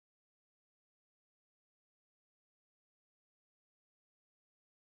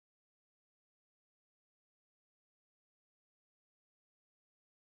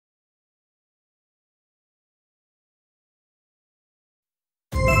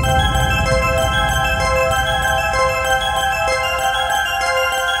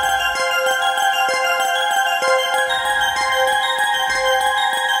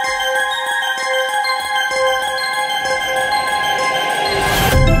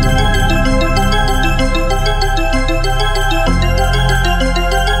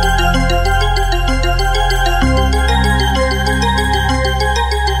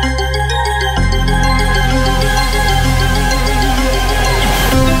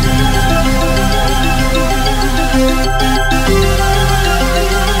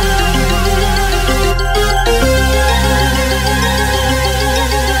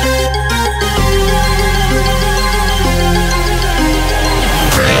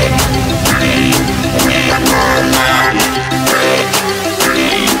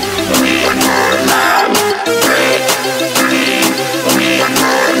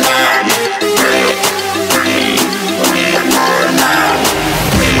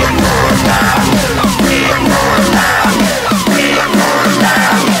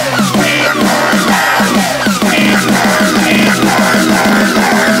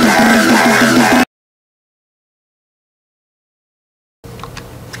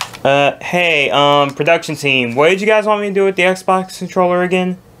Hey, production team, what did you guys want me to do with the Xbox controller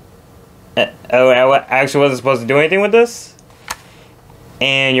again? Oh, I actually wasn't supposed to do anything with this?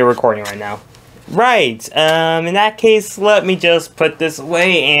 And you're recording right now. Right, in that case, let me just put this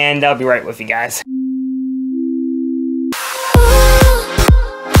away and I'll be right with you guys.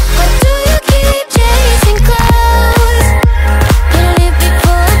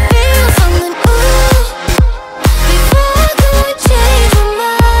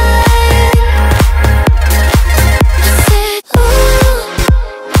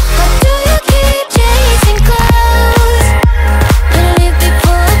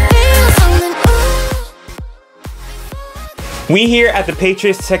 We here at the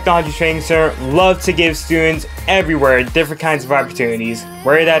Patriots Technology Training Center love to give students everywhere different kinds of opportunities,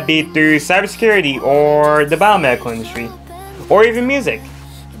 whether that be through cybersecurity or the biomedical industry, or even music.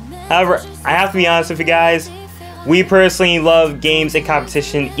 However, I have to be honest with you guys, we personally love games and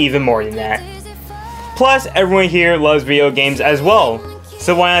competition even more than that. Plus, everyone here loves video games as well,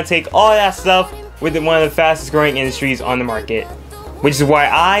 so why not take all that stuff with one of the fastest growing industries on the market? Which is why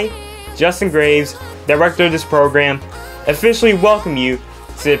I, Justin Graves, director of this program, officially welcome you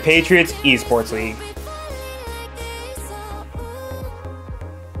to the Patriots Esports League.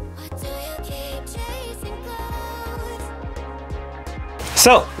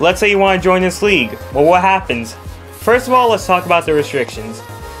 So, let's say you want to join this league. Well, what happens? First of all, let's talk about the restrictions.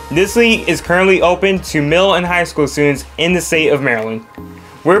 This league is currently open to middle and high school students in the state of Maryland.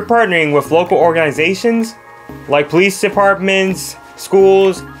 We're partnering with local organizations like police departments,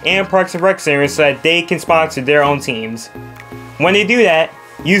 schools, and parks and rec centers so that they can sponsor their own teams. When they do that,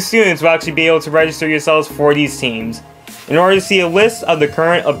 you students will actually be able to register yourselves for these teams. In order to see a list of the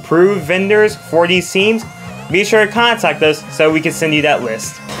current approved vendors for these teams, be sure to contact us so we can send you that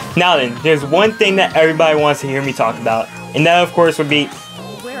list. Now then, there's one thing that everybody wants to hear me talk about, and that of course would be,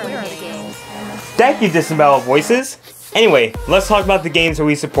 where are the games? Thank you, Disemboweled Voices. Anyway, let's talk about the games that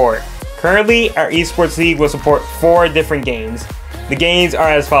we support. Currently, our Esports League will support 4 different games. The games are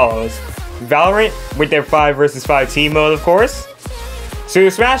as follows: Valorant with their 5 vs 5 team mode, of course;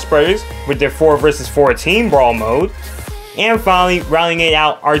 Super Smash Bros. With their 4 vs 4 team brawl mode; and finally, rounding it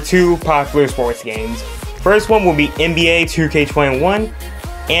out, are 2 popular sports games. First one will be NBA 2K21,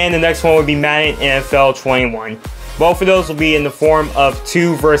 and the next one will be Madden NFL 21. Both of those will be in the form of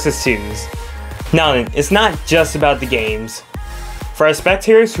 2 vs 2s. Now then, it's not just about the games. For our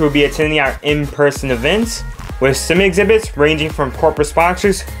spectators who will be attending our in-person events, with sim exhibits ranging from corporate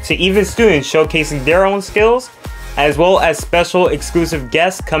sponsors to even students showcasing their own skills, as well as special exclusive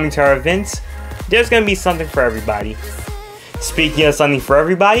guests coming to our events, there's going to be something for everybody. Speaking of something for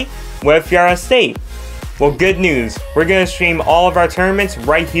everybody, what if you're out of state? Well, good news, we're going to stream all of our tournaments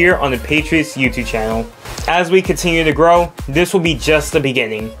right here on the Patriots YouTube channel. As we continue to grow, this will be just the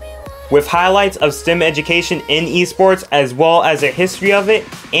beginning. With highlights of STEM education in esports, as well as a history of it,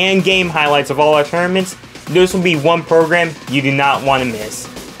 and game highlights of all our tournaments, this will be one program you do not want to miss.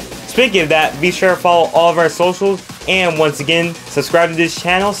 Speaking of that, be sure to follow all of our socials, and once again, subscribe to this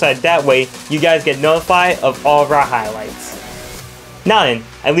channel so that way you guys get notified of all of our highlights. Now then,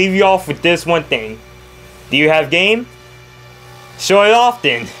 I leave you off with this one thing. Do you have game? Show it off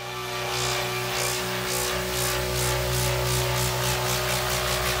then!